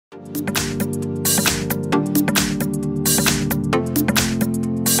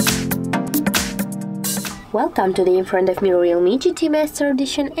Welcome to the in front of me Realme GT Master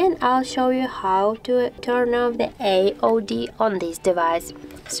Edition, and I'll show you how to turn off the AOD on this device.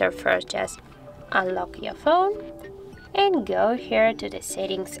 So first just unlock your phone and go here to the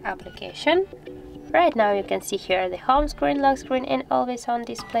settings application. Right now you can see here the home screen, lock screen and always on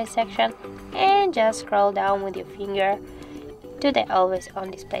display section, and just scroll down with your finger to the always on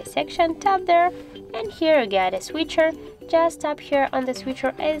display section, tap there, and here you got a switcher. Just tap here on the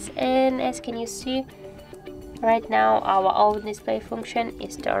switcher and as can you see, right now our old display function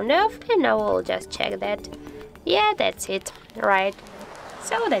is turned off, and now we'll just check that. Yeah, that's it, right?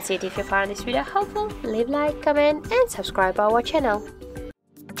 So that's it. If you found this video helpful, leave like, comment and subscribe our channel.